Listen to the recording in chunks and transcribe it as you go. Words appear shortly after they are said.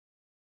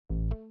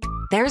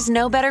There's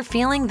no better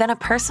feeling than a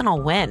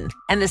personal win.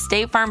 And the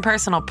State Farm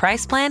Personal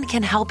Price Plan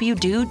can help you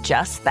do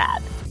just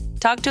that.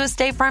 Talk to a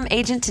State Farm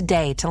agent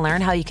today to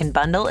learn how you can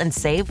bundle and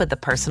save with the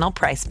Personal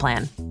Price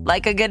Plan.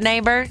 Like a good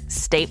neighbor,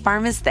 State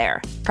Farm is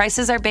there.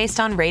 Prices are based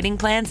on rating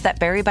plans that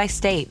vary by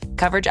state.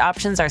 Coverage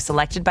options are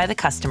selected by the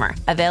customer.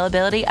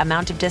 Availability,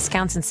 amount of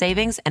discounts and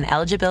savings, and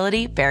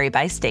eligibility vary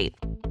by state.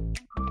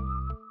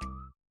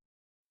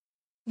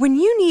 When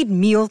you need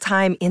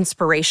mealtime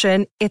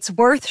inspiration, it's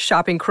worth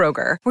shopping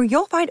Kroger, where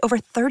you'll find over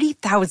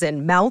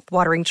 30,000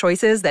 mouth-watering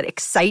choices that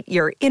excite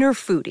your inner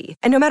foodie.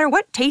 And no matter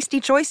what tasty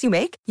choice you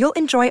make, you'll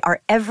enjoy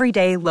our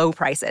everyday low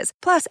prices,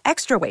 plus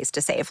extra ways to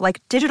save,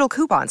 like digital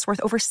coupons worth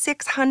over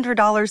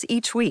 $600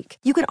 each week.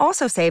 You can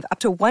also save up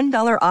to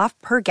 $1 off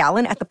per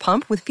gallon at the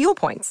pump with fuel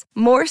points.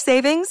 More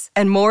savings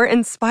and more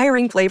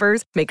inspiring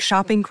flavors make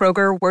shopping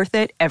Kroger worth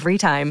it every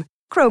time.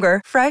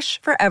 Kroger,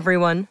 fresh for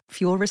everyone.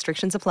 Fuel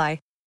restrictions apply.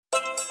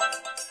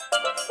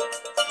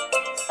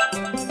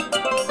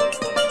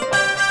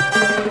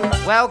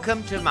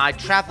 Welcome to my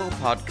travel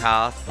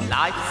podcast,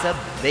 Life's a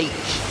Beach.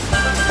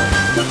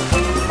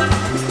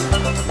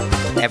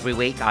 Every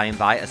week I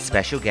invite a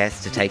special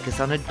guest to take us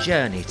on a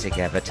journey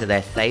together to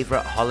their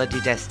favourite holiday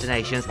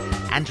destinations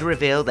and to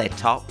reveal their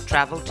top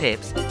travel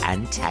tips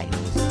and tales.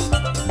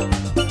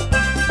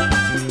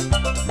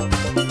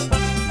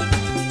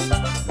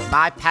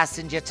 My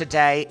passenger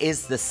today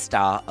is the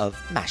star of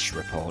MASH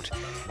Report.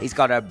 He's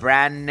got a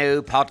brand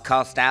new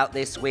podcast out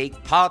this week,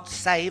 Pod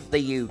Save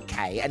the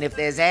UK. And if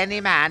there's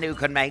any man who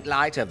can make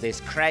light of this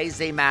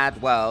crazy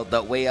mad world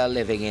that we are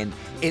living in,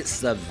 it's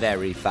the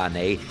very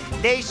funny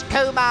Nish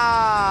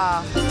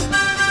Kumar.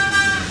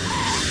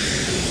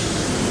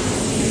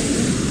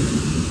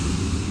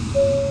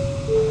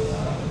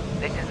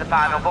 This is the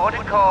final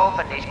boarding call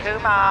for Nish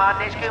Kumar.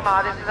 Nish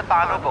Kumar, this is the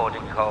final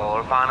boarding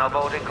call. Final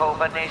boarding call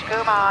for Nish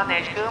Kumar.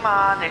 Nish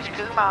Kumar, Nish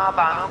Kumar,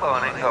 final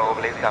boarding call.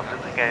 Please come to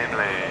the game,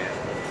 please.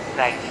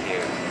 Thank you.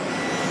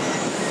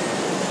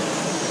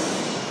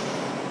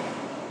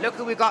 Look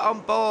who we got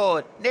on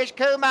board. Nish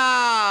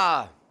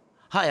Kumar.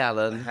 Hi,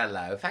 Alan.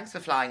 Hello. Thanks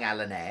for flying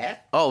Alan Air.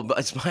 Oh, but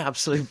it's my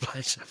absolute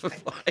pleasure for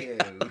flying.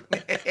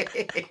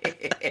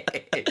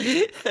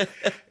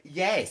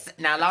 Yes.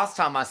 Now, last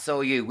time I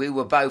saw you, we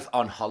were both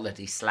on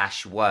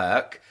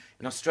holiday/work.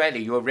 In Australia,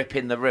 you were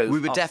ripping the roof.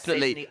 We were off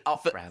definitely, Sydney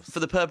Opera House. for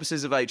the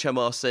purposes of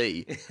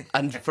HMRC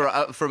and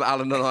from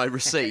Alan and I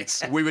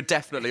receipts, we were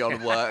definitely on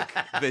a work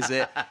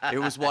visit. It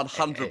was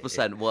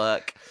 100%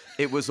 work.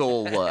 It was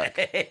all work.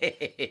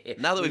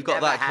 Now that we've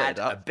got that cleared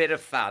up, a bit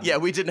of fun. Yeah,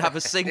 we didn't have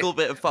a single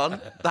bit of fun.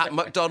 That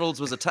McDonald's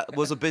was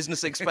a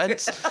business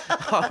expense.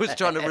 I was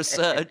trying to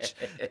research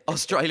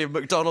Australian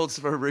McDonald's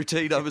for a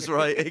routine I was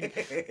writing.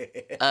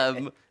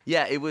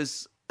 It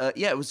was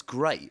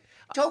great.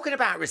 Talking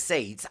about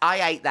receipts, I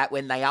hate that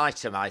when they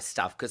itemise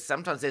stuff, because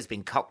sometimes there's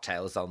been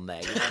cocktails on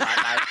there.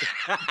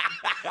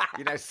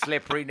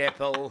 Slippery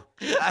nipple.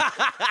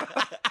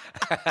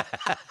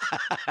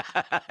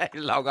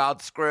 Long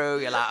hard screw.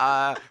 You're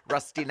like,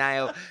 rusty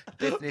nail.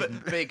 Business.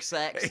 Big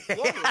sex.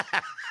 What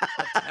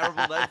a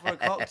terrible name for a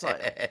cocktail.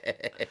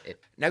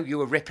 No, you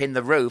were ripping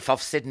the roof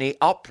off Sydney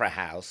Opera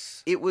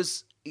House.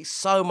 It's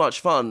so much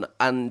fun,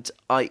 and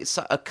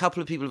a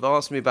couple of people have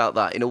asked me about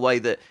that in a way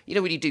that,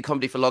 when you do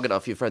comedy for long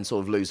enough, your friends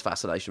sort of lose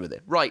fascination with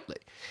it, rightly.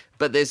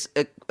 But there's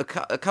a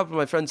couple of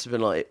my friends have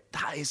been like,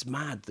 that is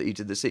mad that you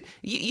did this.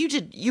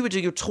 You were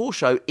doing your tour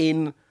show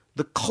in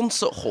the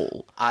concert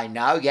hall. I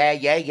know,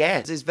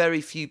 yeah. There's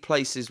very few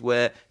places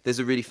where there's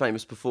a really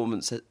famous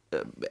performance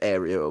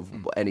area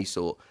of any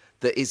sort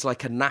that is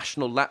like a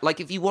national...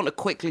 like, if you want to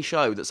quickly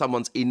show that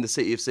someone's in the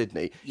city of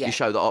Sydney, you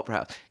show the Opera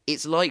House.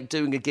 It's like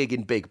doing a gig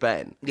in Big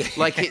Ben.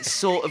 Like, it's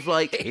sort of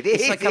like...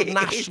 it's like a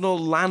national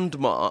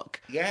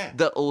landmark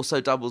that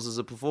also doubles as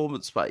a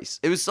performance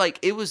space. It was like...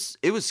 It was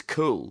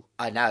cool.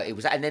 I know, it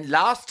was... And then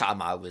last time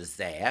I was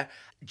there,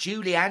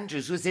 Julie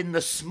Andrews was in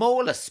the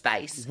smaller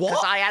space. What?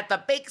 Because I had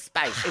the big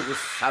space. It was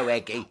so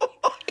eggy.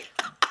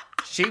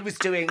 She was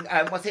doing,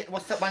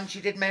 what's that one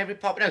she did, Mary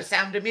Poppins? No,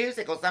 Sound of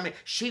Music or something.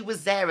 She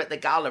was there at the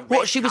gala.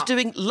 What, she was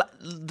doing?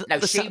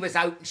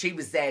 She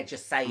was there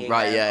just saying,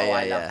 right,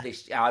 I love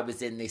this. I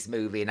was in this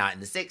movie night in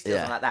the 60s,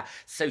 something like that.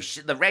 So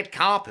the red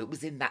carpet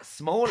was in that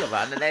smaller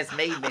one, and there's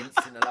me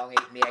mincing along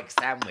eating the egg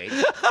sandwich.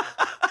 Is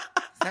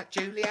that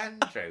Julie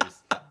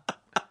Andrews?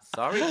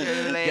 Sorry,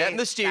 Julie. Get in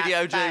the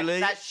studio, Julie.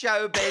 That's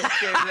showbiz,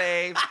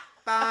 Julie.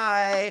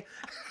 Bye.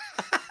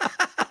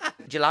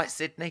 Do you like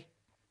Sydney?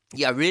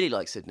 Yeah, I really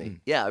like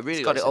Sydney. Yeah, I really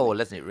It's got like it Sydney. all,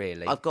 hasn't it,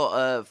 really? I've got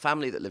a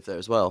family that live there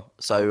as well.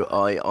 So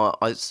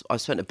I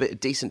spent a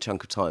decent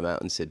chunk of time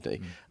out in Sydney.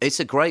 It's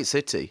a great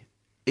city.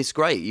 It's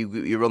great.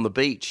 You're on the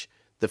beach.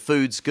 The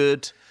food's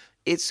good.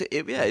 It's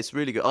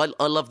really good.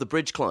 I love the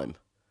bridge climb.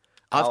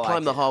 I've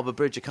climbed the Harbour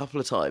Bridge a couple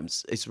of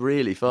times. It's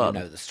really fun.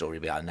 You know the story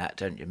behind that,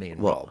 don't you? Me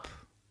and What? Rob.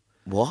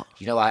 What?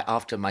 You know,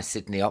 after my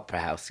Sydney Opera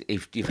House,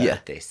 if you've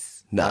heard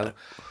this. No.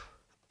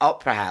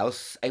 Opera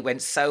House, it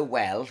went so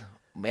well.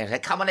 I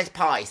said, come on, let's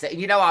party. So,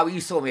 you know how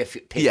you saw me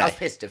I was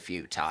pissed a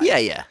few times.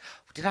 Yeah.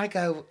 Did I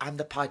go, I'm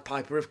the Pied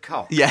Piper of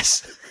Cock?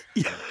 Yes.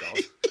 Oh,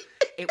 God.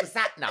 It was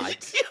that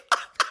night.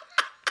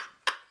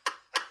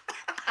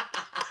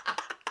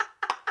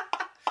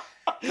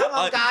 Come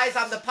on, guys,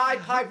 I'm the Pied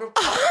Piper of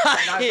Cock.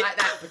 And I was like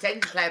that,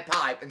 pretended to play a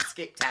pipe and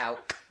skipped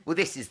out. Well,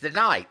 this is the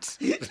night.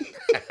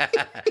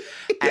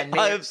 And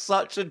I have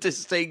such a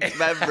distinct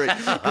memory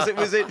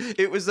because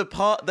it was a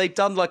part they'd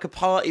done like a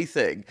party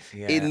thing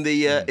in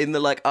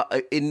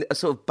a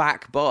sort of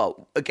back bar.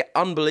 Again,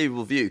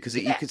 unbelievable view because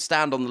you could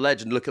stand on the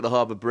ledge and look at the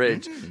Harbour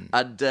Bridge.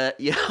 And I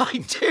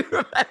do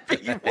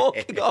remember you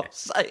walking off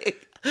saying,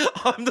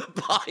 "I'm the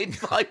Pied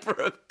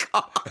Piper of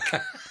Cock."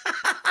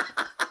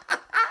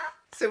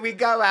 So we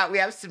go out, we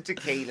have some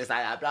tequilas,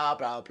 like that, blah,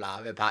 blah,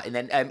 blah, and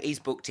then he's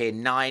booked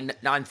in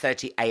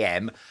 9:30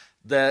 a.m,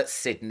 the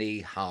Sydney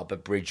Harbour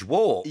Bridge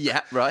Walk.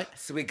 Yeah, right.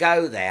 So we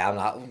go there, I'm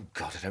like, oh,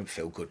 God, I don't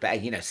feel good.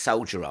 But,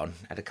 soldier on,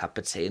 had a cup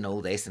of tea and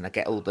all this, and I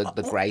get all the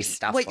grey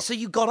stuff. Wait, so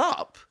you got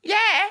up? Yeah.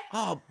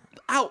 Oh,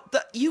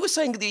 you were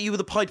saying that you were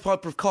the Pied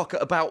Piper of Cock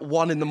at about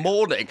 1 a.m.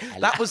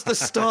 That was the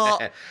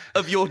start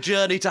of your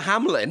journey to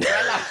Hamlin.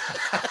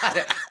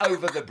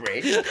 Over the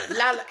bridge.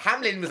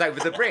 Hamlin was over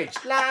the bridge.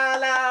 La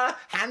la,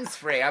 hands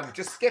free. I'm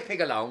just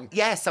skipping along.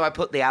 Yeah, so I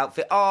put the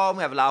outfit on.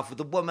 We have a laugh with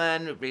the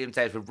woman.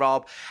 Re-updated with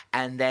Rob,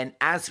 and then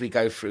as we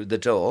go through the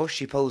door,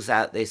 she pulls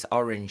out this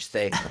orange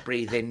thing. I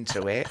breathe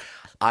into it.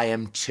 I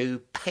am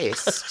too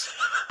pissed.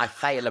 I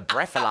fail a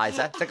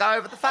breathalyzer to go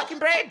over the fucking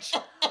bridge.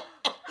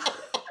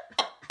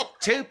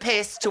 Too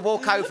pissed to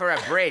walk over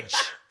a bridge.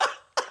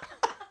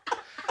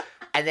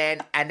 And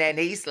then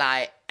he's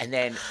like, and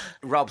then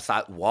Rob's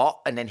like,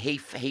 what? And then he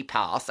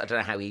passed. I don't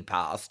know how he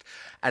passed.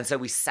 And so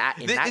we sat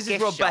in that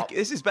gift shop.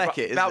 This is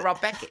Beckett, Rob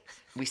Beckett.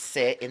 We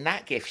sit in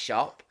that gift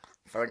shop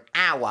for an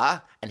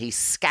hour, and he's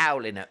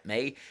scowling at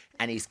me,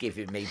 and he's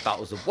giving me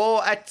bottles of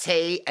water,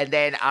 tea, and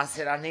then I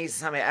said, I need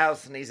something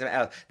else.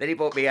 Then he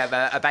bought me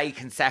a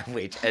bacon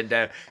sandwich, and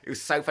it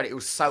was so funny. It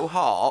was so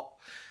hot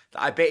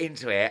that I bit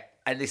into it,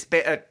 and this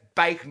bit of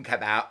bacon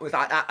came out. It was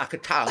like that, like a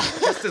tongue.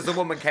 Just as the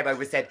woman came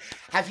over and said,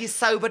 have you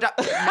sobered up?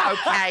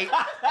 Okay.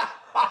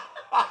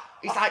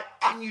 He's like,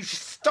 can you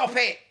just stop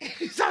it?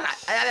 He's like,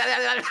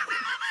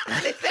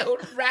 this little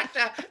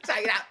rasher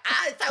taking out.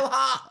 It's so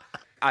hot.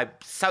 I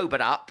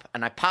sobered up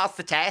and I passed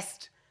the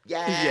test.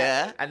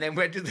 Yeah. And then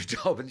went to the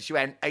job and she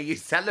went, are you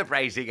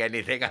celebrating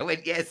anything? I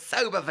went, yeah,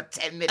 sober for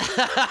 10 minutes.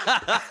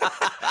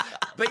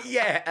 But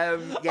yeah.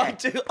 I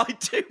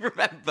do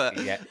remember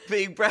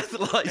being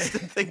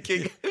breathalyzed and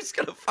thinking, who's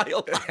going to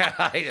fail that?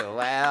 I know,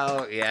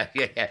 well, yeah.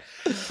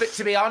 But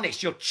to be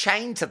honest, you're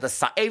chained to the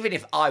side. Even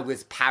if I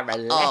was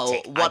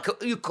paralytic,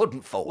 you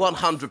couldn't fall.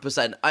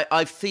 100%.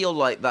 I feel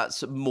like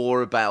that's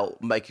more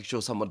about making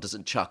sure someone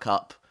doesn't chuck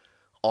up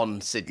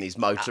on Sydney's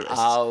motorists.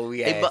 Oh,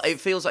 yeah.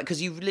 It feels like,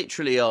 because you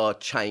literally are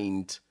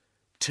chained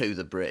to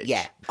the bridge.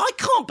 Yeah. I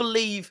can't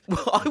believe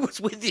I was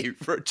with you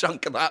for a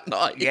chunk of that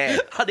night. Yeah.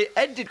 And it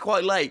ended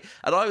quite late.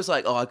 And I was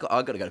like, I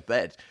got to go to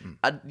bed.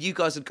 And you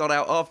guys had gone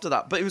out after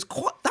that. But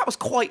that was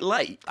quite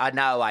late. I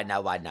know.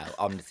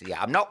 Honestly,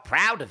 I'm not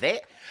proud of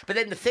it. But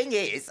then the thing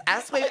is, I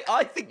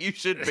think you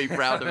should be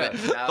proud of it.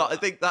 No. But I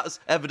think that's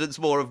evidence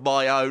more of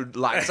my own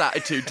lax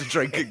attitude to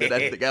drinking than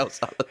anything else.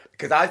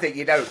 Because I think,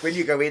 when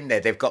you go in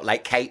there, they've got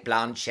like Kate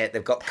Blanchett,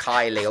 they've got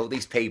Kylie, all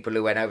these people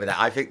who went over there.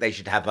 I think they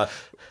should have a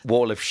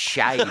wall of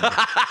shame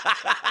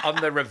on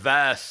the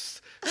reverse.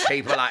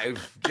 People like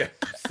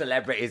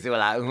celebrities who are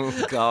like,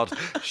 oh God,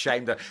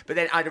 shame them. But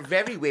then I had a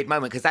very weird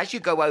moment because as you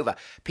go over,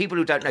 people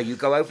who don't know, you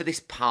go over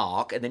this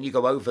park and then you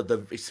go over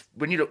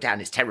when you look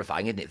down, it's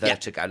terrifying, isn't it?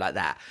 Vertigo like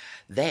that.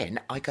 Then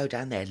I go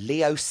down there.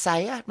 Leo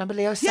Sayer, remember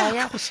Leo Sayer?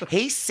 Yeah.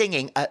 He's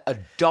singing a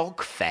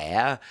dog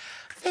fair.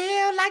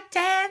 Feel like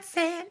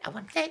dancing, I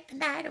want to take the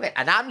night away.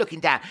 And I'm looking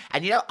down,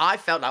 and I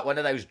felt like one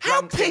of those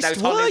drunks in those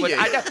Hollywood.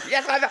 I know,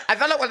 yes, I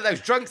felt like one of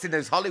those drunks in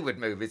those Hollywood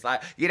movies.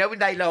 Like, when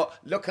they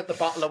look at the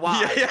bottle of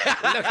wine, look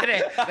at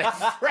it, they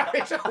throw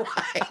it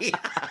away.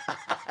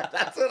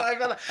 That's what I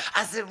felt like.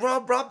 I said,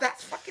 Rob,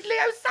 that's fucking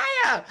Leo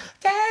Sayer.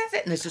 Dance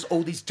it. And there's just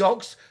all these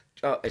dogs.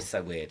 Oh, it's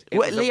so weird.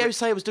 Leo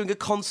Sayer was doing a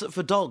concert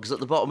for dogs at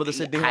the bottom of the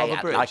Sydney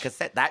Harbour Bridge. Like I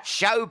said, that's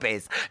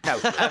showbiz. No,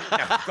 God,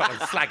 I'm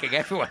slagging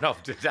everyone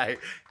off today.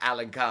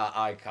 Alan Carr,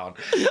 icon.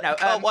 No,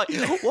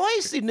 why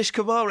is the Nish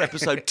Kumar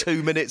episode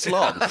 2 minutes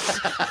long?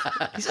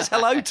 He says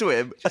hello to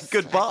him and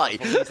goodbye.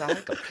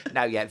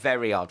 No, yeah,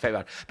 very odd, very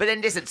odd. But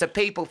then listen, so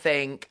people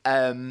think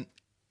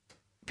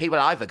people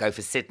either go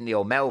for Sydney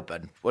or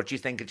Melbourne. What do you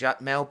think of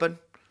Melbourne?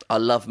 I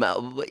love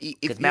Melbourne.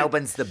 Because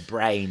Melbourne's the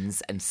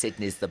brains and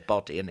Sydney's the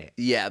body, isn't it?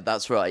 Yeah,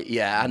 that's right.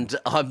 Yeah, and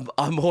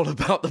I'm all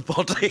about the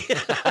body,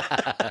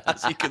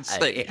 as you can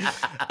see.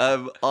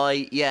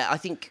 I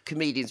think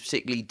comedians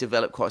particularly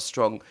develop quite a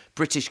strong,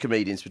 British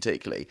comedians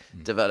particularly,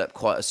 develop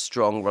quite a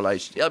strong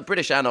relationship.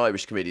 British and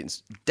Irish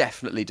comedians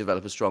definitely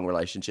develop a strong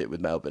relationship with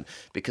Melbourne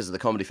because of the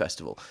comedy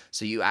festival.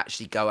 So you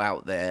actually go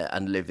out there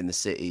and live in the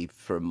city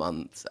for a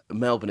month.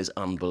 Melbourne is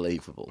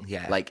unbelievable.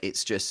 Yeah. Like,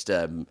 it's just...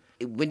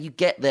 when you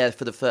get there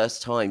for the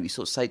first time, you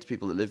sort of say to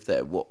people that live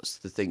there, what's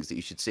the things that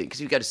you should see? Because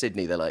if you go to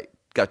Sydney, they're like,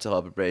 go to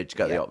Harbour Bridge,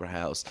 go to the Opera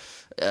House,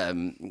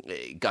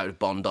 go to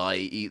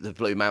Bondi, eat the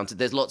Blue Mountain.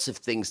 There's lots of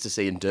things to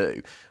see and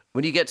do.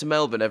 when you get to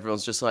Melbourne,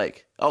 everyone's just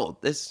like, oh,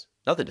 there's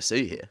nothing to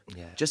see here.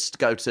 Yeah. Just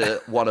go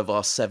to one of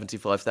our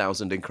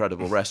 75,000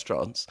 incredible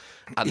restaurants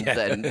and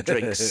then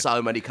drink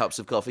so many cups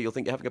of coffee, you'll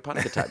think you're having a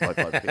panic attack by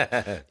 5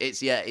 p.m.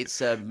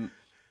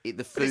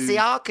 The food. It's the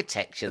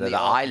architecture that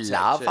I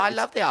love. I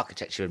love the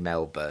architecture in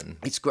Melbourne.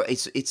 It's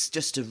great. It's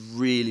just a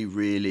really,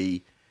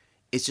 really.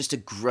 It's just a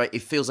great.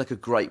 It feels like a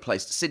great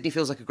place. Sydney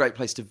feels like a great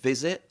place to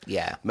visit.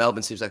 Yeah.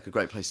 Melbourne seems like a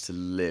great place to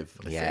live.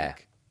 I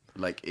think.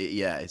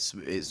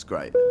 It's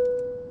great.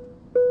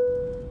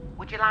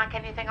 Would you like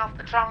anything off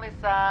the trolley,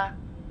 sir?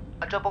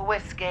 A double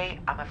whiskey?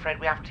 I'm afraid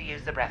we have to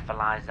use the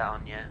breathalyzer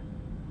on you.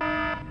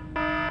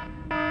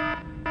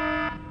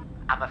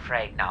 I'm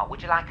afraid not.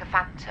 Would you like a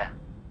Fanta?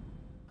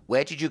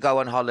 Where did you go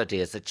on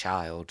holiday as a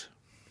child?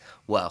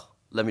 Well,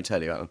 let me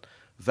tell you, Alan.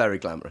 Very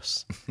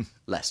glamorous.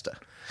 Leicester.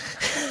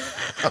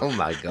 Oh,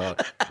 my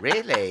God.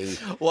 Really?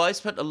 Well, I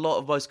spent a lot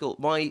of my school...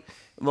 My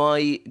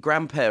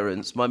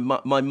grandparents, my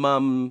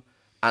mum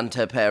and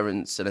her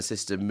parents and her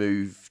sister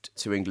moved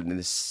to England in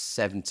the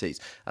 70s,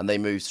 and they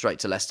moved straight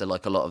to Leicester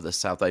like a lot of the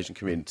South Asian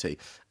community.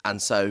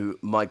 And so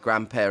my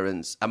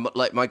grandparents,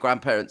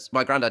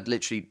 my granddad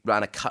literally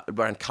ran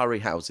curry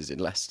houses in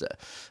Leicester,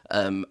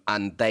 and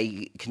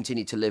they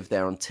continued to live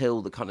there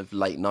until the kind of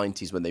late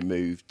 90s when they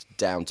moved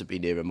down to be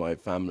nearer my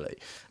family.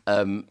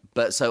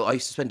 But so I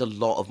used to spend a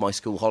lot of my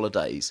school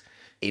holidays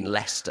in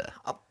Leicester.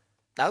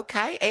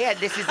 Okay, yeah,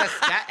 this is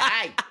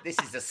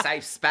a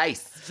safe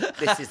space.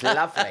 This is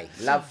lovely,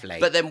 lovely.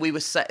 But then we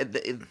were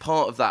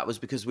part of that was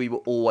because we were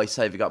always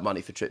saving up money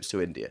for trips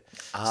to India.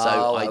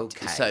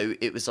 Okay. So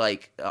it was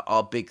like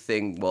our big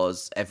thing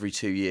was every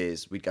 2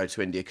 years we'd go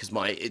to India because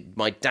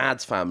my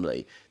dad's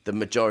family, the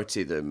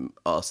majority of them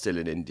are still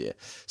in India.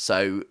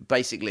 So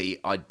basically,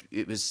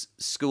 it was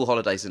school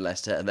holidays in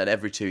Leicester, and then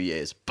every 2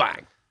 years,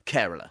 bang,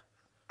 Kerala.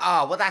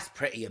 Oh, well, that's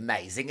pretty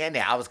amazing, isn't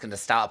it? I was going to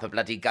start up a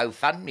bloody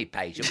GoFundMe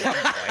page at one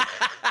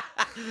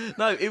point.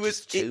 No, it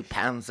was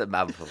 £2 a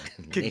month.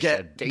 Could get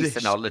a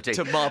decent holiday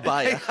to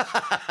Marbella.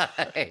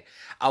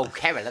 Oh,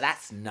 Kerala,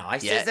 that's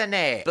nice, isn't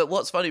it? But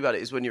what's funny about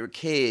it is when you're a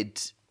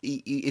kid,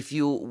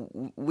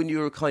 when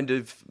you're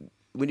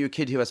a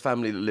kid who has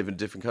family that live in a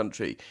different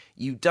country,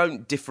 you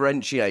don't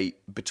differentiate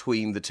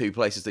between the two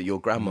places that your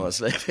grandma's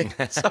living.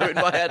 So in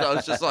my head, I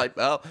was just like,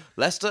 well,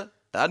 Leicester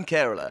and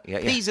Kerala,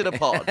 peas in a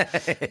pod.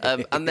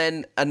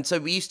 And so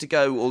we used to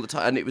go all the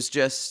time, and it was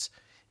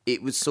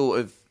sort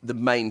of the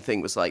main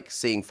thing was like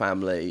seeing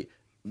family,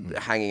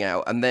 hanging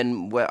out. And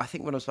then I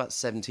think when I was about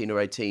 17 or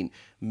 18,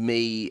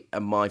 me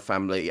and my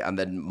family and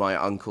then my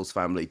uncle's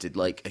family did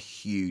like a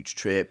huge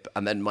trip.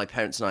 And then my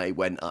parents and I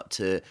went up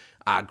to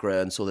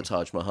Agra and saw the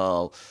Taj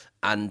Mahal.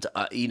 And,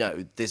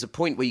 there's a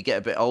point where you get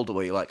a bit older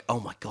where you're like, oh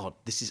my God,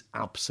 this is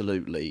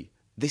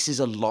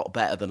a lot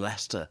better than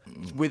Leicester.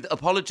 With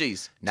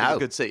apologies to the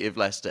good city of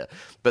Leicester.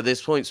 But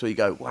there's points where you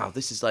go, wow,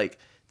 this is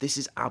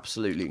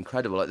absolutely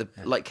incredible.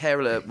 Like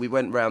Kerala, we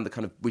went round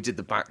we did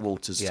the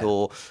backwaters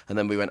tour, and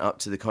then we went up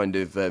to the kind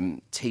of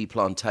tea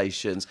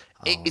plantations.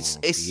 It's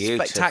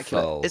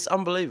spectacular. It's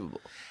unbelievable.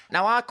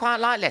 Now, I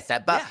quite like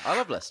Leicester, but... Yeah, I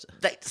love Leicester.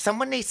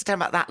 Someone needs to tell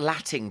me about that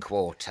Latin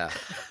Quarter.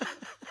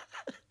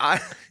 I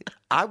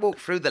walked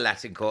through the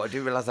Latin Quarter. I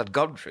didn't realise I'd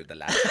gone through the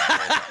Latin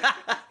Quarter.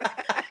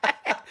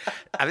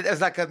 I mean, there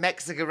was like a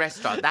Mexican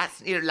restaurant.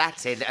 That's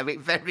Latin. I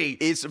mean,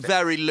 It's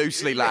very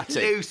loosely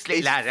Latin.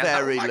 Latin.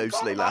 Very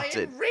loosely Latin. Am I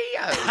in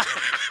Rio?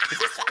 Is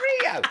this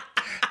Rio?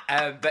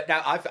 But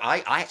no,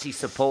 I actually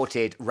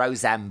supported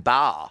Roseanne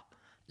Barr.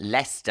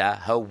 Leicester,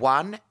 her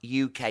one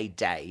UK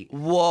day.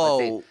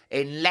 Whoa.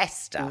 In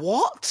Leicester.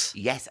 What?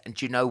 Yes, and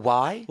do you know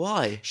why?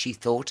 Why? She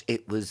thought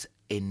it was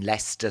in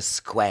Leicester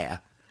Square.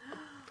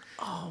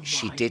 Oh,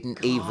 she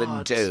didn't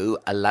even do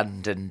a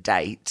London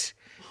date.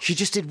 She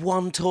just did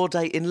one tour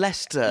date in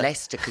Leicester.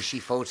 Leicester, because she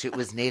thought it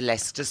was near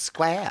Leicester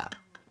Square.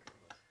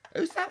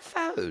 Who's that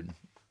phone?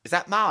 Is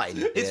that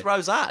mine? It's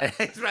Roseanne.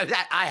 It's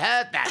Roseanne. I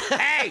heard that.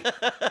 Hey!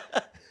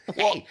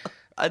 What?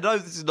 I know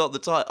this is not the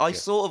time. I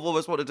sort of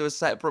almost want to do a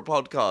separate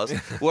podcast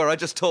where I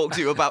just talk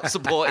to you about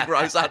supporting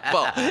Roseanne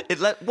Barr.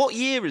 What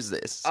year is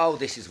this? Oh,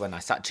 this is when I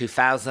started,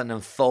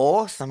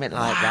 2004, something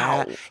like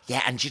that.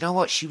 Yeah, and do you know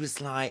what? She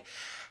was like...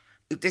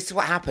 This is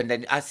what happened,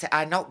 and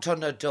I knocked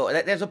on her door.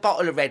 There's a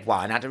bottle of red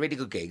wine. I had a really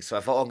good gig, so I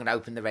thought, I'm going to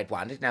open the red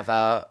wine. I didn't have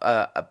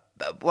a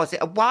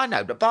wine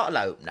opener, a bottle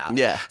opener?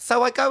 Yeah.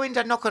 So I go in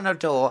to knock on her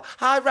door.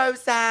 Hi,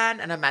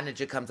 Roseanne. And her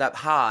manager comes up.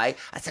 Hi.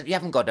 I said, you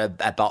haven't got a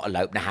bottle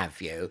opener, have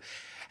you?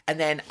 And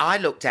then I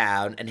looked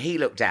down, and he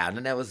looked down,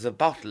 and there was a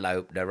bottle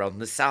opener on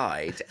the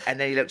side. And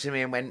then he looked at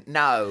me and went,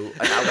 no.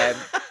 And I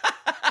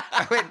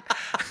went,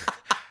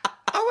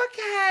 oh,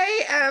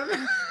 okay.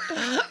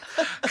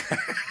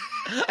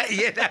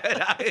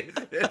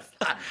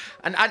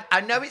 And I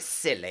know it's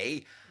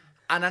silly,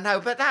 and I know,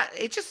 but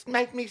it just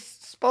made me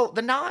spoil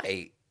the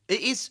night.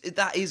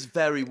 That is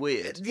very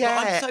weird. Yeah,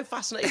 but I'm so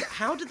fascinated.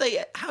 How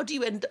do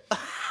you end?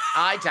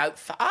 I don't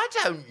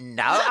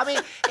know. I mean,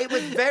 it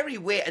was very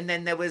weird. And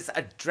then there was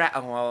a drag.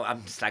 Oh, well,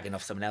 I'm slagging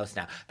off someone else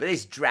now. But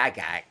this drag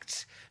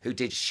act who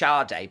did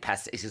Sade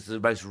pass. This is the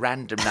most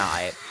random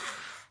night.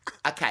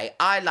 Okay,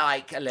 I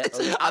like a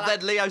little... And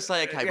then Leo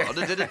Sayer came on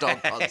and did a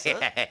dog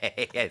concert.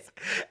 Yes.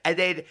 And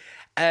then,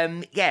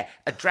 a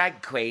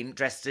drag queen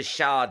dressed as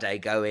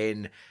Sade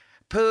going,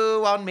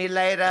 poo on me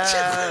later,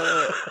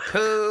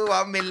 poo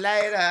on me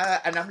later.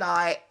 And I'm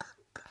like,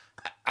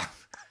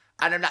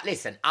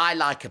 listen, I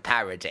like a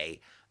parody,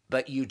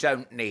 but you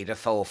don't need a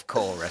fourth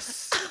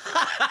chorus. Do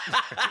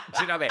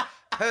you know what I mean?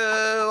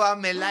 Poo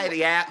on me later.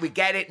 Yeah, we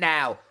get it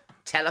now.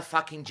 Tell a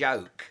fucking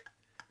joke.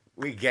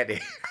 We get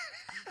it.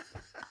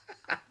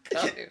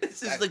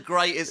 This is the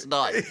greatest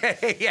night.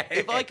 Yeah.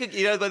 If I could,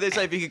 when they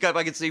say if you could go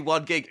back and see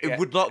one gig, it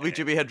would not be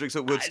Jimi Hendrix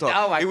at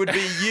Woodstock. It would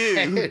be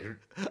you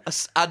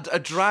and a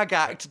drag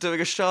act doing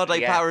a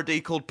Sade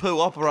parody called Poo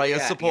Operator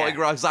supporting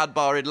Roseanne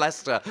Barr in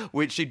Leicester,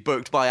 which she'd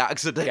booked by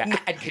accident. Yeah.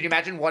 And can you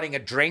imagine wanting a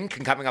drink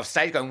and coming off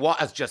stage going, what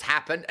has just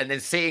happened? And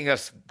then seeing a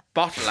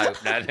bottle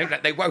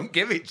opener, they won't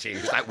give it to you.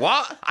 It's like,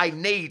 what? I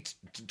need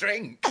to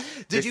drink.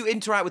 Did you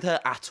interact with her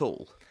at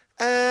all?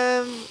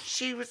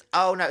 She was...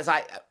 Oh, no, it was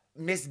like...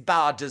 Miss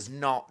Barr does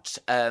not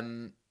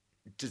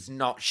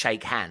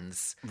shake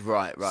hands.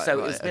 Right. So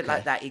it was a bit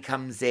like that. He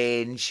comes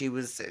in. She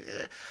was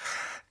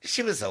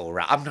all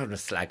right. I'm not going to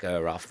slag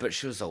her off, but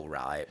she was all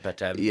right.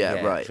 But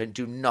right.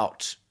 Do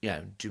not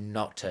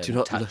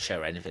touch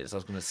her or anything. So I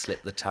was going to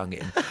slip the tongue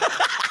in.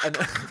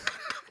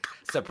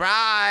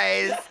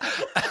 Surprise!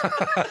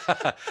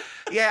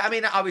 Yeah, I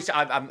mean,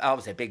 I'm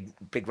obviously a big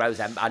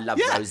Roseanne. I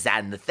love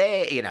Roseanne the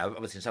thing.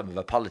 Obviously some of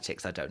her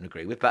politics I don't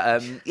agree with,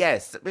 but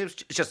yes, it was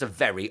just a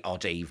very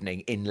odd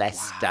evening in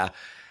Leicester,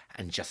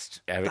 and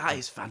just that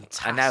is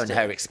fantastic. I know, and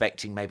her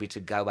expecting maybe to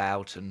go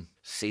out and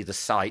see the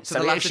sights.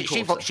 So she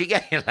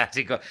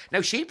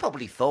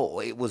probably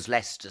thought it was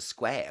Leicester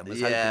Square and was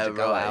hoping to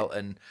go out.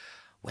 And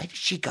where did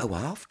she go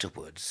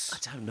afterwards? I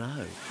don't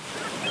know.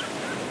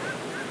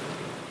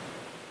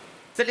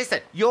 So listen,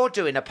 you're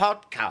doing a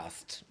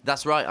podcast.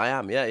 That's right, I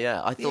am. Yeah.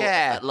 I thought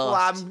at last. Well,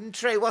 I'm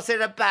intrigued. What's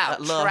it about?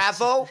 At last.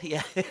 Travel?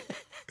 Yeah.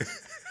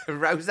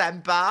 Roseanne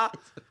Barr?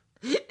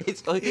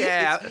 It's a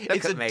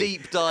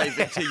deep dive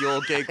into your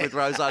gig with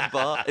Roseanne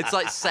Barr. It's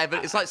like slow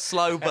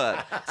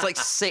burn. It's like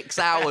 6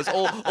 hours,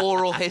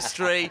 oral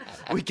history.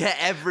 We get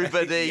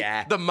everybody.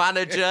 Yeah. The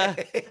manager.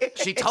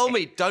 She told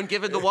me, don't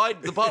give him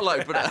the bottle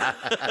opener.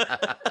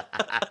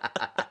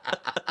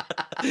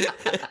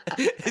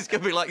 It's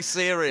going to be like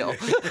cereal.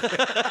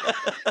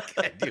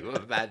 Can you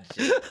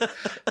imagine?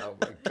 Oh,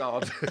 my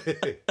God.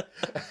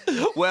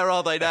 Where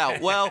are they now?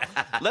 Well,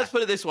 let's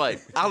put it this way.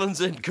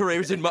 Alan's career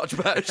is in much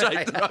better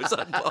shape than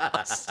Roseanne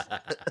Barr's.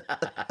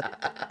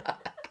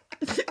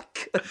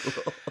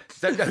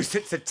 So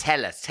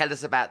tell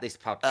us about this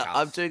podcast.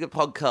 I'm doing a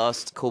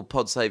podcast called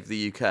Pod Save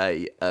the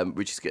UK,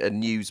 which is a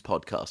news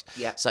podcast.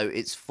 Yeah. So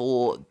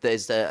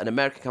there's an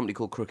American company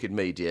called Crooked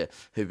Media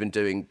who've been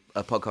doing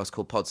a podcast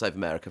called Pod Save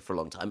America for a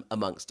long time,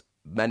 amongst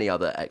many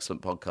other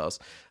excellent podcasts.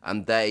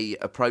 And they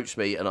approached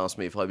me and asked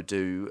me if I would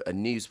do a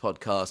news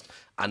podcast,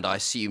 and I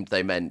assumed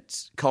they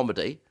meant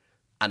comedy,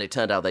 and it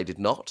turned out they did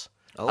not.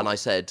 Oh. And I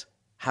said,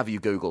 have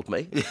you Googled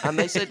me? And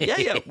they said,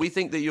 yeah, we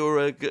think that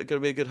you're going to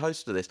be a good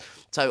host of this.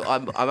 So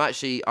I'm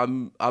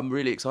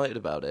really excited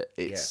about it.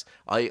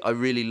 I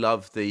really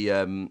love the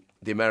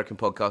American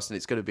podcast, and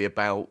it's going to be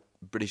about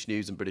British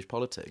news and British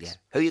politics. Yeah.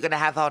 Who are you going to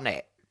have on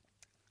it?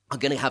 I'm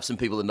going to have some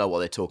people that know what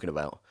they're talking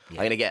about. Yeah.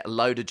 I'm going to get a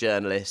load of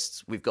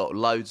journalists. We've got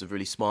loads of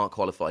really smart,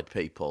 qualified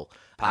people.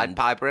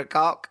 Piper at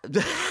cock.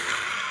 Can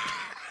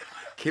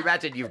you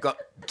imagine you've got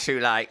two,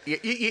 like...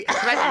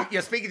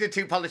 You're speaking to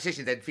two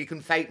politicians, and if you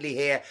can faintly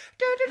hear...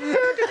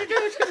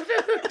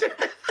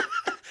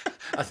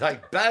 As I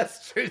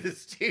burst through the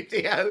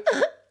studio...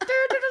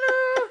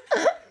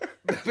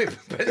 with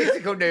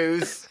political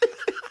news...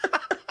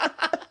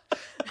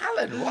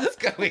 Alan, what's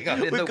going on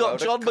in the world? We've got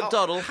John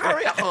McDonnell,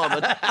 Harriet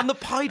Harman, and the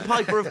Pied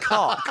Piper of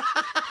Cock.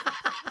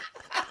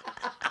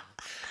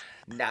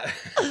 No.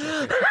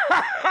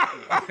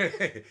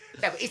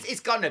 It's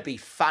going to be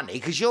funny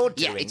because you're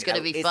doing... Yeah, it's going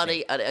to be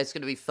funny and it's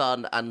going to be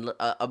fun, and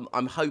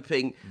I'm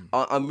hoping...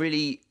 I'm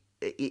really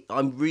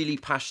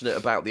passionate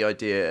about the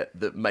idea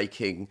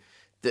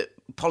that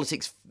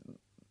politics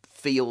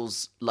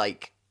feels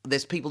like...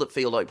 There's people that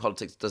feel like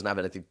politics doesn't have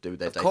anything to do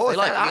with their day. Of course.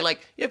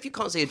 If you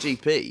can't see a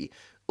GP...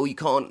 or you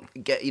can't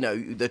get,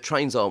 the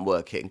trains aren't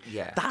working.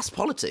 Yeah. That's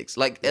politics.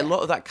 A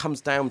lot of that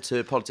comes down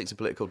to politics and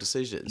political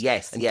decisions.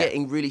 Yes, and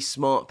getting really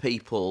smart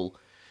people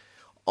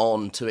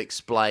on to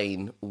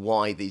explain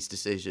why these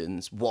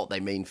decisions, what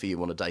they mean for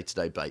you on a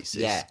day-to-day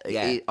basis.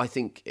 I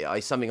think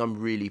it's something I'm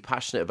really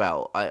passionate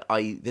about.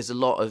 There's a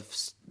lot of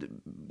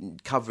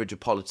coverage of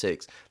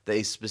politics that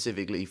is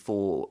specifically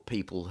for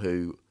people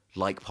who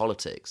like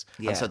politics.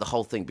 Yeah. And so the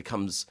whole thing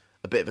becomes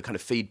a bit of a kind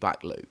of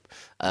feedback loop.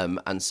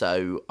 And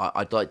so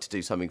I'd like to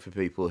do something for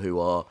people who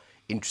are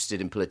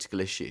interested in political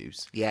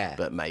issues,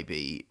 but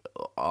maybe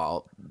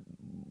are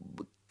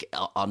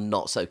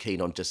not so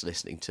keen on just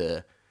listening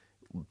to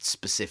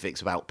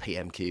specifics about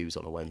PMQs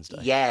on a Wednesday.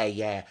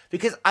 Yeah.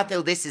 Because I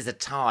feel this is a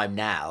time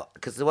now,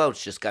 because the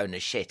world's just going to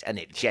shit, and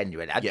it's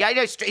genuine. Yeah, I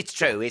know it's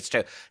true.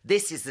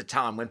 This is the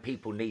time when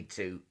people need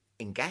to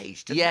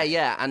engaged, doesn't Yeah, it?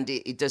 yeah, and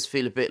it does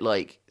feel a bit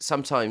like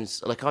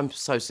sometimes, like I'm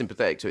so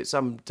sympathetic to it.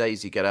 Some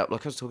days you get out,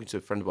 like I was talking to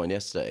a friend of mine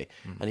yesterday,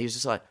 and he was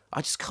just like,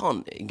 I just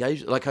can't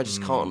engage, like I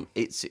just can't,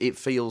 it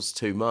feels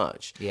too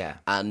much. Yeah.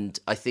 And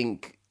I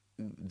think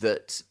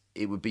that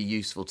it would be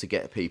useful to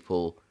get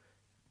people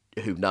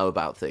who know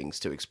about things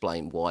to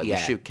explain why we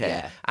should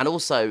care. And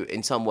also,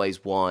 in some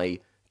ways, why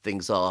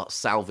things are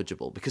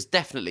salvageable. Because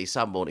definitely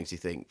some mornings you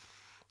think,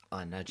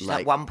 I know, just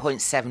like- like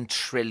 1.7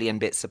 trillion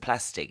bits of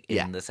plastic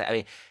in the... I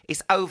mean,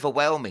 it's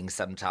overwhelming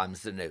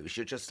sometimes, the news.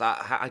 You're just like,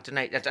 I don't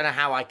know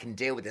how I can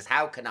deal with this.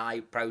 How can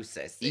I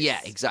process this? yeah,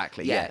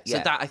 exactly, yeah. So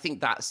that I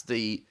think that's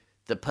the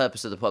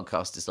purpose of the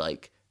podcast, is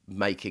like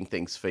making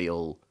things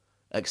feel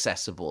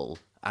accessible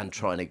and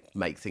trying to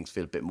make things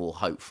feel a bit more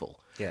hopeful.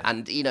 Yeah.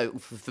 And, you know,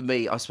 for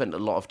me, I spent a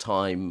lot of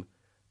time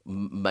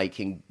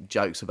making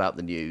jokes about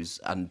the news,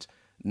 and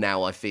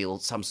now I feel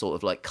some sort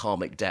of like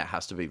karmic debt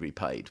has to be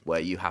repaid, where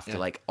you have to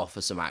like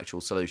offer some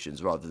actual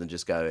solutions rather than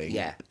just going...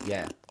 Yeah,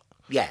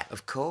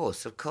 of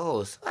course.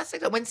 That's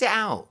it. When's it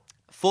out?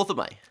 4th of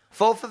May.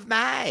 4th of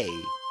May.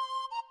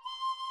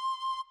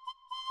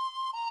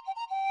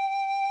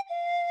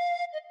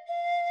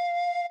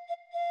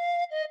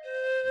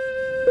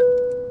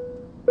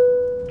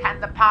 Can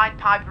the Pied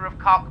Piper of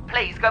Cock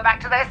please go back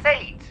to their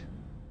seat?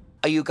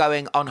 Are you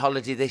going on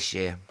holiday this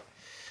year?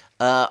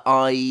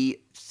 I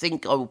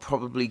think I will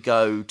probably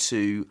go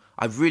to...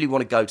 I really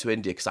want to go to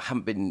India because I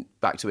haven't been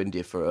back to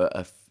India for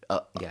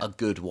a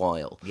good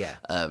while. Yeah.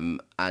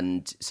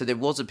 And so there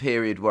was a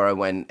period where I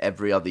went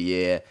every other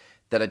year.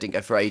 Then I didn't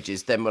go for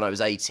ages. Then when I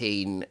was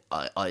 18,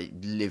 I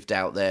lived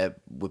out there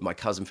with my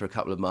cousin for a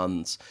couple of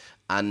months.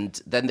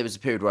 And then there was a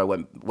period where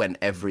I went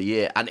every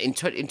year. And in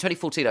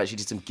 2014, I actually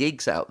did some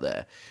gigs out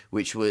there,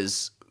 which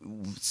was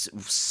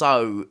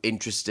so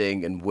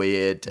interesting and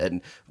weird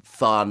and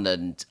fun,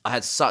 and I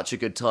had such a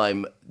good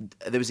time.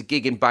 There was a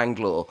gig in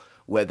Bangalore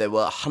where there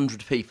were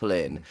 100 people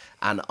in,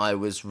 and I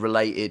was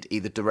related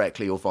either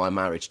directly or via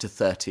marriage to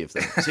 30 of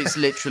them. So it's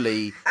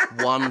literally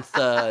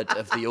 1/3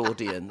 of the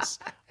audience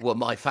were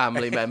my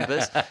family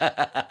members,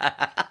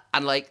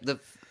 and like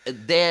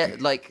they're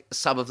like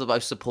some of the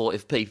most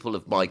supportive people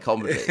of my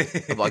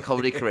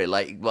comedy career.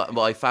 Like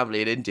my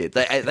family in India,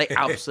 they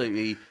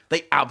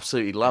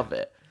absolutely love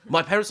it.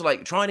 My parents were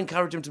like, try and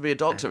encourage him to be a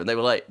doctor. And they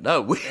were like,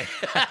 no, we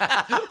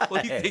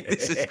think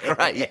this is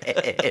great.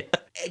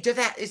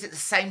 Is it the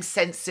same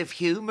sense of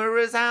humour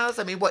as ours?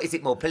 I mean, what is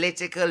it more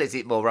political? Is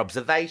it more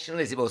observational?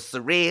 Is it more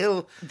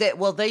surreal? They've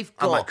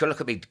got... Oh my God,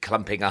 look at me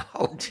clumping a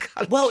whole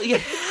country. Well, yeah.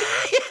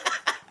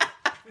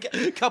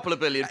 A couple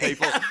of billion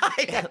people.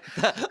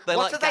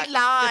 What do they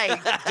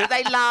like? Do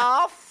they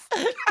laugh?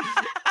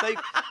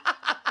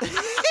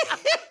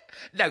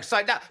 No,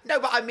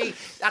 but I mean,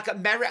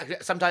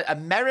 like sometimes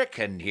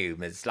American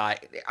humour's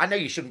like, I know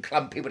you shouldn't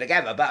clump people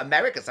together, but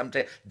America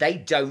sometimes, they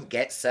don't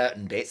get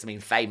certain bits. I mean,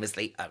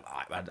 famously,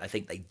 I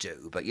think they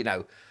do, but you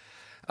know,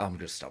 I'm going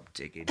to stop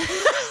digging.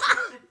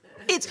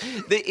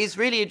 It's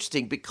really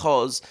interesting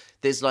because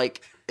there's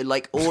like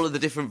all of the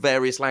different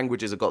various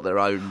languages have got their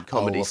own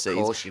comedy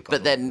scenes,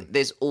 but then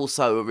there's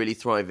also a really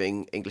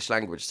thriving English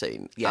language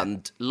scene,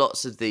 and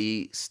lots of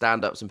the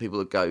stand-ups and people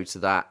that go to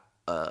that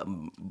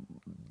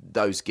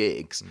those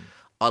gigs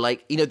are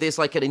like, you know, there's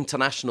like an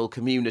international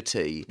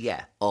community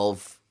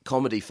of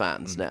comedy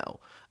fans now,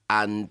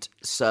 and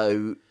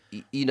so,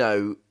 you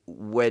know,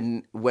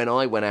 when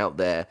I went out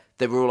there,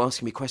 they were all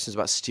asking me questions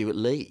about Stuart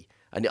Lee.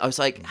 And I was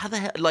like, how the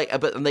hell? Like,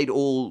 and they'd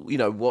all, you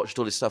know, watched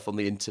all this stuff on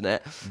the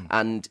internet.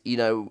 And, you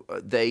know,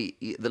 the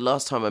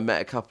last time I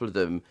met a couple of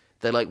them,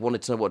 they like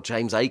wanted to know what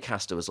James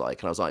Acaster was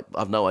like. And I was like,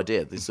 I've no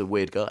idea. This is a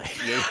weird guy.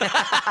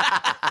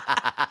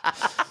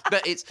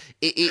 But it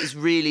is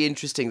really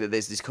interesting that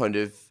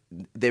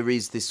there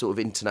is this sort of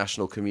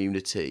international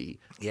community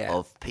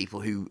of people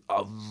who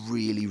are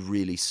really,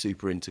 really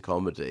super into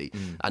comedy,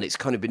 and it's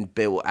kind of been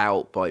built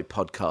out by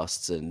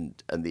podcasts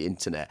and the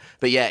internet.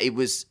 But yeah, it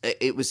was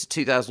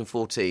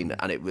 2014,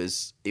 and it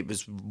was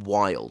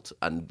wild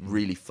and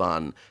really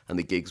fun, and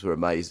the gigs were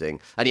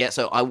amazing. And yeah,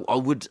 so I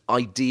would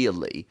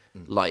ideally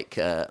like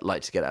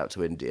to get out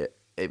to India.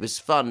 It was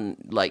fun,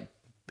 like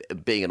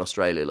being in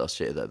Australia last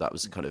year, though. That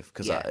was kind of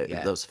because that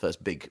was the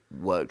first big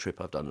work trip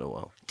I've done in a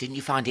while. Didn't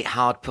you find it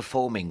hard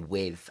performing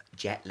with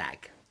jet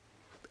lag?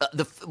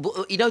 The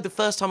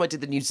first time I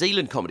did the New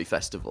Zealand Comedy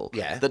Festival,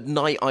 the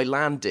night I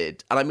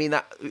landed, and I mean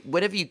that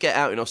whenever you get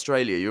out in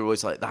Australia, you're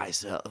always like,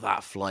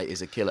 that flight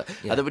is a killer.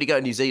 And then when you go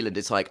to New Zealand,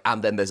 it's like,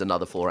 and then there's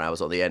another 4 hours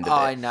on the end of it.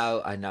 I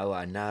know.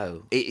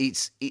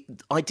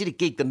 I did a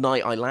gig the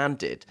night I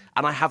landed,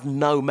 and I have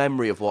no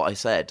memory of what I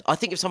said. I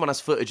think if someone has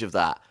footage of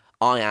that,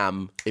 I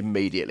am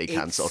immediately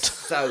cancelled. It's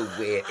so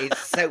weird.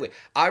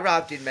 I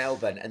arrived in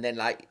Melbourne, and then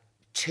like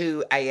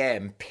 2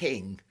 a.m.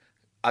 ping,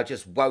 I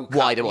just woke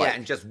wide up, awake.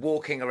 and just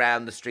walking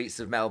around the streets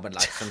of Melbourne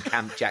like some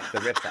Camp Jack the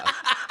Ripper.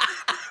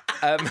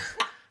 I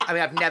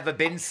mean, I've never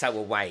been so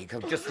awake.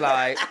 I'm just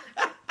like,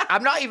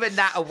 I'm not even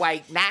that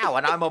awake now,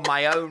 and I'm on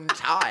my own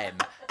time.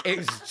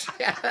 It's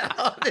just,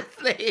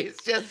 honestly,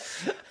 it's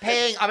just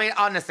ping. I mean,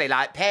 honestly,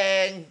 like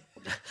ping.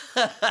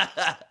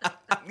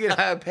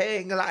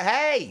 Being like,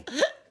 hey,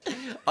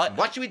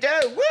 what should we do?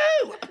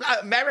 Woo! I'm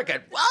like,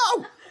 American.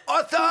 Whoa!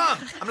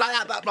 Awesome! I'm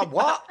like that, but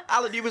what?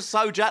 Alan, you were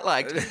so jet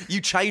lagged.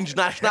 You changed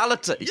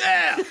nationality.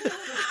 Yeah!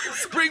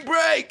 Spring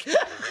break!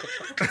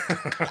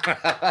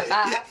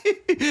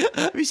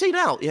 Have you seen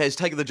Al? Yeah, he's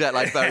taken the jet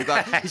lag very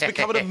bad. He's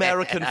become an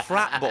American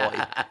frat boy.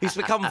 He's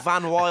become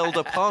Van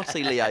Wilder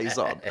party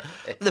liaison.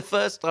 The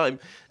first time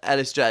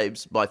Ellis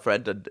James, my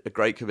friend and a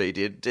great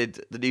comedian,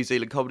 did the New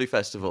Zealand Comedy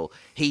Festival,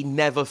 he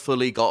never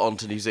fully got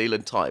onto New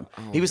Zealand time.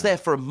 He was there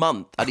for a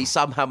month and he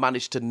somehow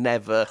managed to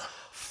never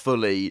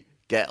fully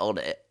get on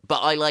it.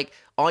 But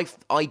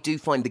I do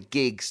find the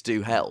gigs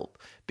do help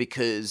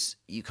because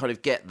you kind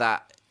of get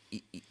that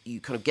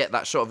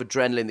shot of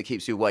adrenaline that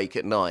keeps you awake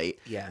at night.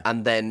 Yeah.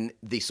 And then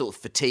the sort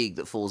of fatigue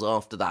that falls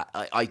after that.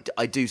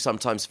 I do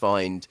sometimes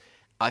find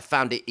I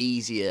found it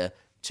easier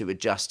to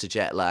adjust to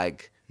jet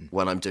lag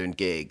when I'm doing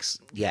gigs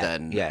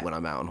than when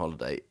I'm out on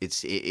holiday.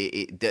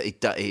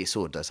 It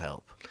sort of does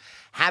help.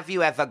 Have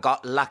you ever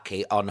got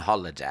lucky on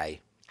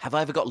holiday? Have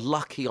I ever got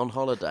lucky on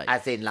holiday?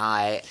 As in,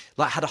 like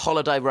had a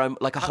holiday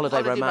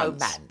holiday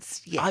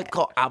romance. Yeah. I've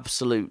got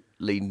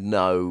absolutely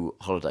no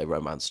holiday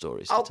romance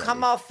stories.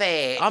 Come off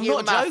it. I'm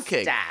not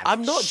joking.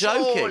 I'm not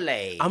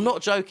Surely. joking. I'm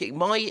not joking.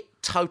 My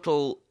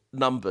total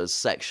numbers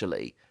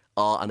sexually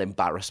are an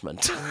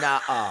embarrassment. No.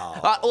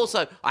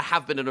 Also, I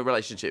have been in a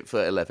relationship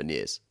for 11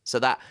 years, so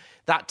that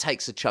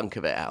takes a chunk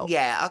of it out.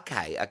 Yeah.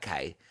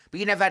 Okay. But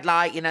you never had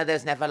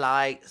there's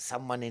never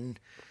someone in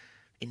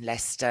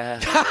Leicester.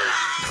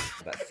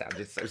 That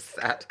sounded so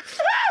sad.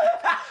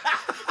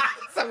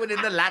 Someone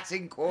in the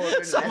Latin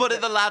Quarter. Someone in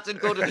the Latin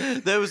Quarter.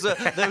 There was a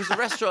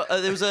restaurant.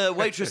 There was a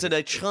waitress in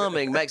a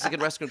charming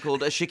Mexican restaurant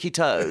called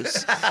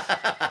Chiquitos,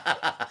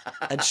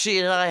 and she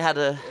and I had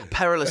a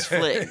perilous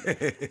fling.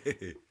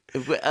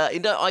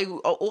 I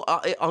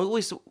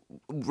always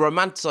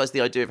romanticize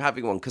the idea of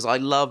having one because I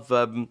love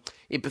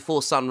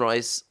Before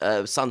Sunrise,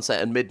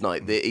 Sunset and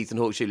Midnight, the Ethan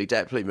Hawke, Julie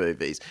Delpy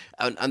movies,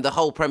 and the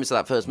whole premise of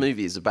that first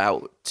movie is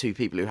about two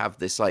people who have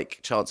this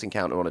chance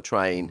encounter on a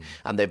train,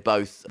 and they're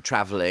both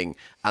travelling,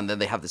 and then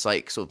they have this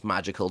sort of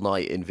magical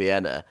night in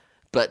Vienna.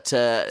 But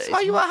so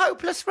are you a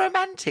hopeless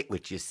romantic?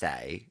 Would you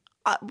say?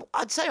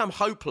 I'd say I'm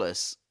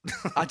hopeless.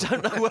 I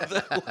don't know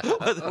whether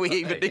we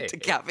even need to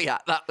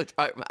caveat that with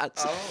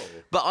romance. Oh.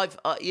 But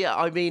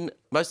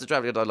most of the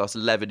travelling I've done the last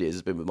 11 years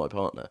has been with my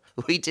partner.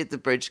 We did the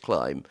bridge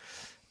climb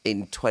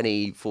in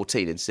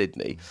 2014 in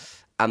Sydney.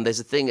 And there's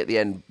a thing at the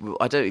end,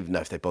 I don't even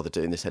know if they bother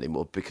doing this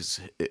anymore because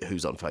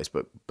who's on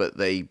Facebook, but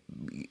they,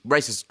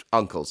 racist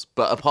uncles.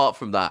 But apart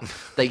from that,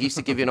 they used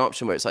to give you an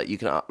option where it's you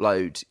can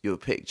upload your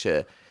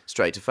picture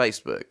straight to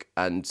Facebook.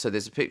 And so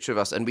there's a picture of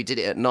us, and we did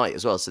it at night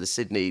as well. So the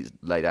Sydney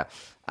laid out,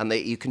 and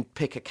you can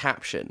pick a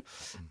caption.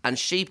 And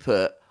she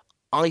put,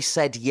 "I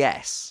said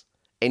yes,"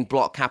 in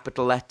block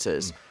capital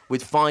letters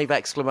with 5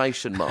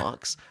 exclamation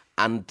marks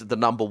and the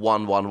number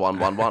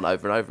 11111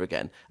 over and over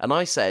again. And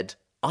I said,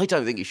 "I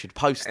don't think you should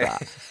post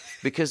that."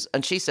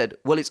 And she said,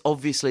 "Well, it's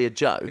obviously a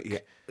joke." Yeah.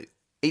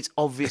 It's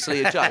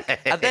obviously a joke.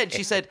 And then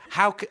she said,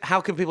 how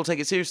can people take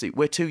it seriously?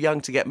 We're too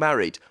young to get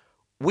married.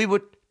 We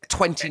were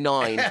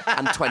 29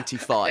 and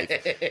 25.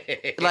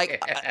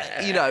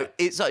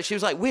 She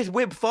was like,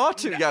 we're far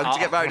too young to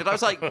get married. And I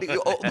was like,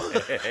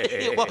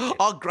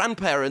 our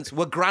grandparents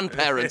were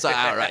grandparents at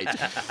our age.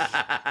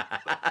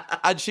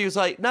 And she was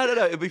like, no,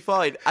 it'll be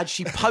fine. And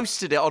she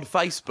posted it on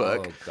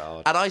Facebook. Oh,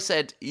 God. And I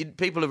said,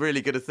 people are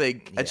really going to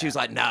think. And she was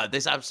like, no,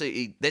 there's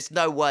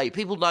no way.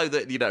 People know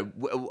that,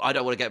 I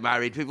don't want to get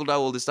married. People know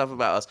all this stuff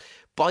about us.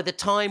 By the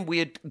time we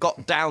had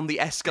got down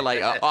the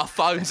escalator, our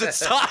phones had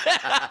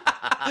started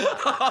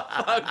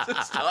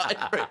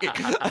ringing.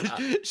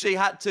 And she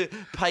had to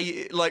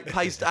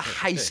paste a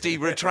hasty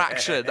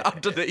retraction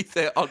underneath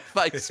it on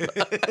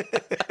Facebook.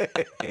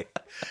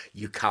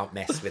 You can't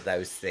mess with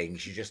those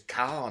things. You just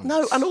can't.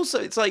 No, and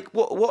also it's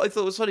what I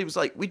thought was funny was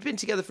we'd been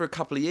together for a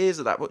couple of years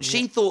at that point.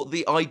 She thought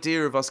the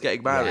idea of us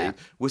getting married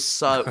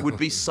would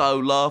be so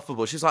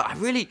laughable. She was like,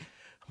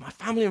 my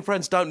family and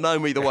friends don't know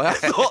me the way I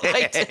thought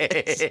they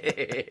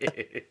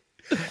did.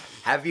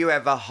 Have you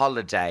ever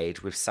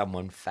holidayed with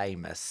someone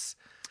famous?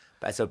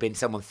 Has there been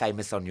someone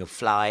famous on your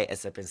flight?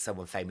 Has there been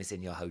someone famous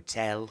in your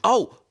hotel?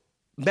 Oh,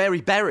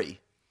 Mary Berry.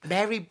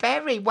 Mary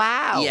Berry,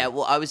 wow. Yeah,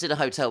 well, I was in a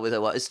hotel with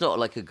her. It's not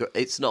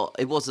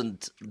it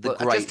wasn't the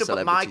great just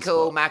celebrity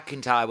Michael spot.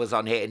 McIntyre was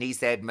on here and he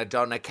said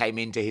Madonna came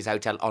into his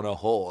hotel on a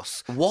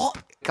horse.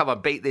 What? Come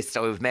on, beat this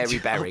story with Mary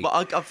Berry.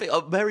 I think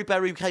Mary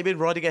Berry came in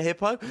riding a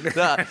hippo?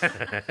 No,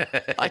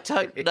 I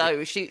don't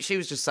know. She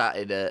was just sat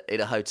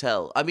in a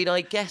hotel. I mean, I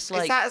guess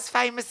Is that as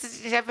famous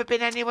as there's ever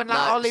been anyone like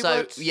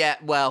Hollywood? So, yeah,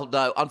 well,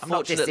 no, unfortunately. I'm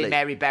not dissing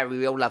Mary Berry,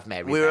 we all love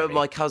Mary Berry. We were at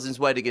my cousin's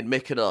wedding in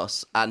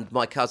Mykonos and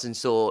my cousin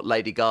saw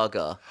Lady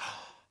Gaga.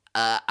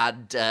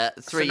 And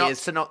 3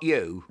 years... So not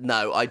you?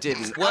 No, I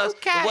didn't.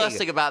 Okay. The worst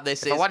thing about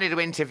this is... I wanted to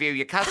interview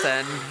your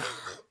cousin...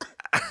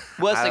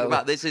 Worst thing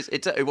about this is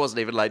it wasn't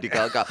even Lady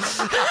Gaga.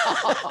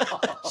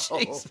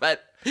 She's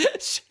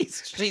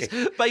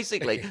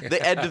basically,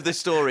 the end of this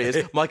story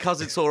is my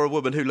cousin saw a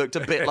woman who looked a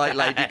bit like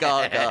Lady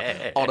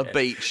Gaga on a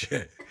beach.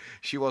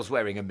 She was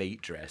wearing a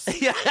meat dress.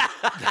 Yeah.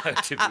 No,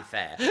 to be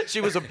fair.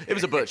 It was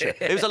a butcher.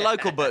 It was a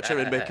local butcher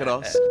in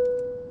Mykonos.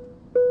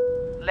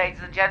 Ladies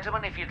and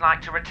gentlemen, if you'd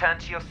like to return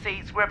to your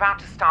seats, we're about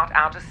to start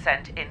our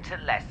descent into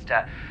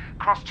Leicester.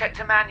 Cross-check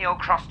to manual,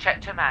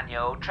 cross-check to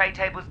manual. Tray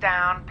tables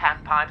down, pan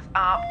pipes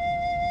up.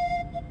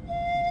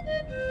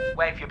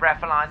 Wave your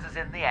breathalyzers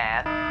in the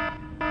air.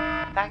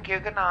 Thank you,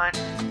 good night.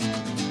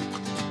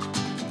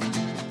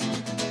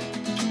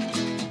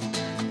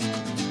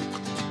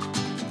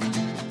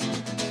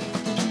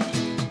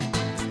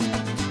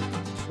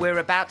 We're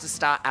about to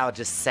start our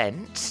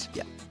descent.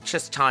 Yeah.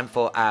 Just time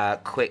for a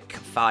quick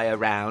fire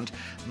round.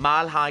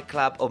 Mile High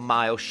Club or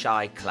Mile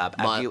Shy Club?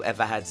 Have you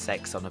ever had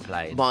sex on a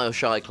plane? Mile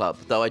Shy Club,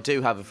 though I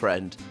do have a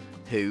friend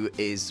who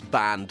is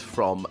banned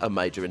from a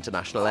major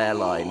international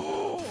airline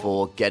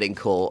for getting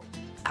caught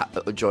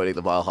joining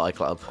the Mile High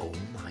Club. Oh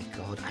my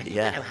God, I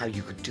didn't know how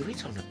you could do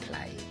it on a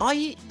plane.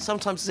 I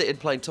sometimes sit in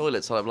plane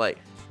toilets and I'm like,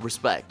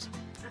 respect.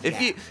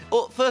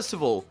 First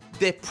of all,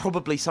 they're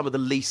probably some of the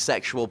least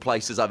sexual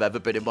places I've ever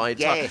been in my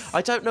entire life.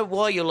 I don't know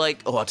why you're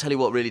like, I'll tell you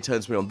what really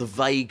turns me on, the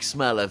vague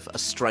smell of a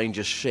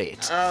stranger's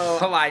shit.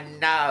 Oh, I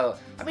know.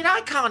 I mean, I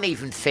can't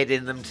even fit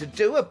in them to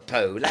do a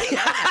poo, let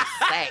alone have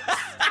sex.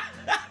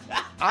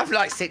 I'm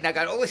like sitting there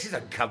going, this is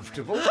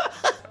uncomfortable.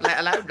 Let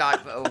alone like,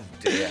 oh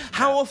dear.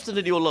 How often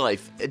in your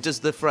life does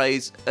the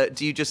phrase,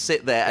 do you just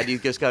sit there and you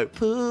just go,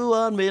 poo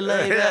on me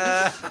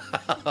later?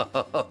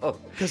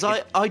 Because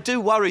I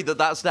do worry that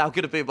that's now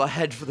going to be in my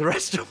head for the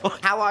rest of my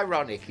life. How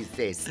ironic is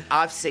this?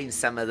 I've seen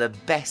some of the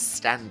best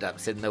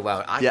stand-ups in the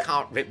world. I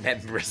can't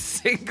remember a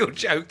single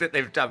joke that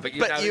they've done, but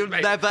you'll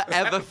never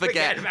ever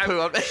forget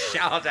poo on me.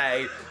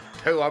 Sade,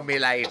 poo on me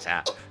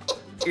later.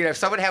 You know, if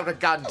someone held a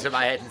gun to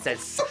my head and said,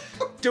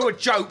 do a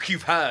joke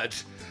you've heard.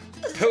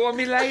 Poo on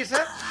me later?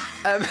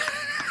 Oh,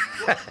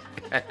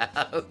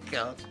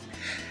 God.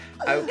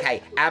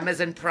 Okay,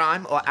 Amazon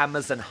Prime or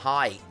Amazon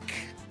Hike?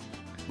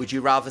 Would you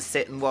rather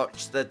sit and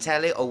watch the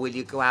telly or will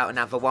you go out and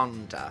have a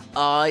wander?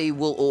 I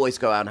will always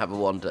go out and have a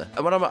wander.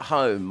 And when I'm at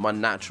home, my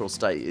natural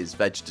state is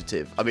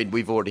vegetative. I mean,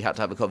 we've already had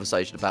to have a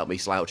conversation about me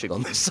slouching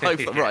on this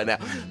sofa right now.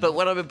 But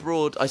when I'm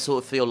abroad, I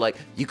sort of feel like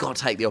you've got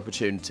to take the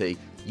opportunity.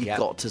 You've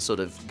got to sort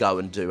of go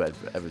and do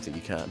everything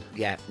you can.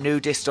 Yeah.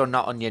 Nudist or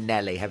not on your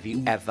Nelly? Have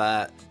you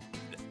ever...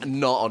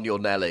 Not on your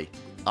Nelly.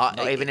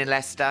 Not even in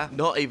Leicester?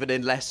 Not even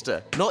in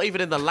Leicester. Not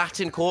even in the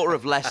Latin Quarter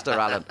of Leicester,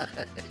 Alan.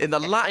 In the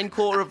Latin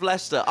Quarter of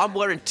Leicester, I'm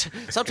wearing...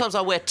 sometimes I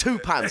wear 2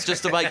 pants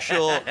just to make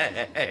sure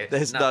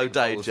there's no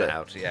danger.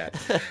 Out, yeah.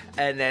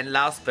 And then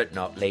last but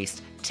not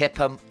least, tip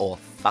 'em or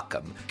fuck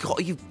 'em.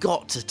 God, you've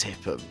got to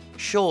tip 'em.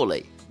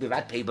 Surely. We've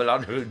had people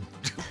on who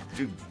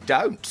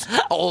don't.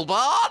 Alban!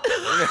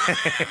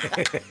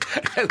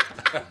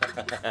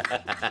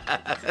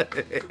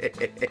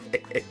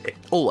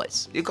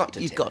 Always. You've got to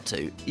tip.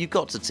 You've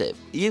got to tip.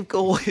 You've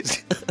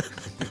always...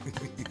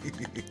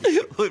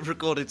 We've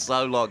recorded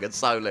so long and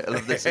so little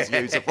of this is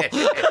usable.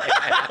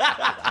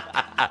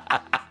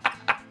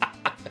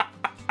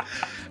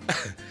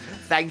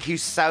 Thank you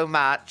so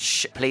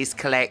much. Please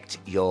collect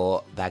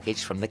your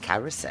baggage from the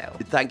carousel.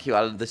 Thank you,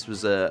 Alan. This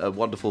was a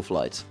wonderful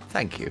flight.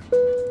 Thank you.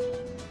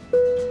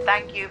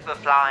 Thank you for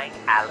flying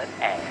Alan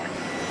Air.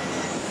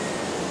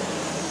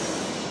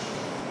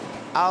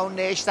 Oh,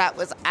 Nish, that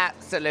was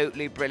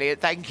absolutely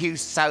brilliant. Thank you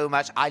so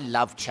much. I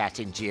love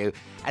chatting to you.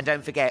 And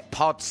don't forget,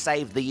 Pod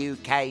Save the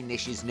UK,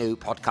 Nish's new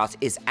podcast,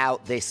 is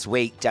out this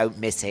week. Don't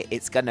miss it.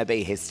 It's going to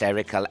be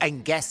hysterical.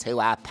 And guess who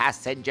our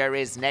passenger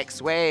is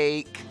next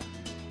week?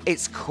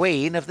 It's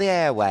Queen of the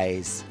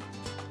Airways.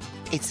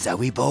 It's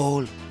Zoe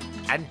Ball.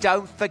 And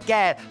don't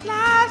forget,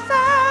 life's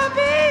a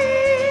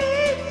beach.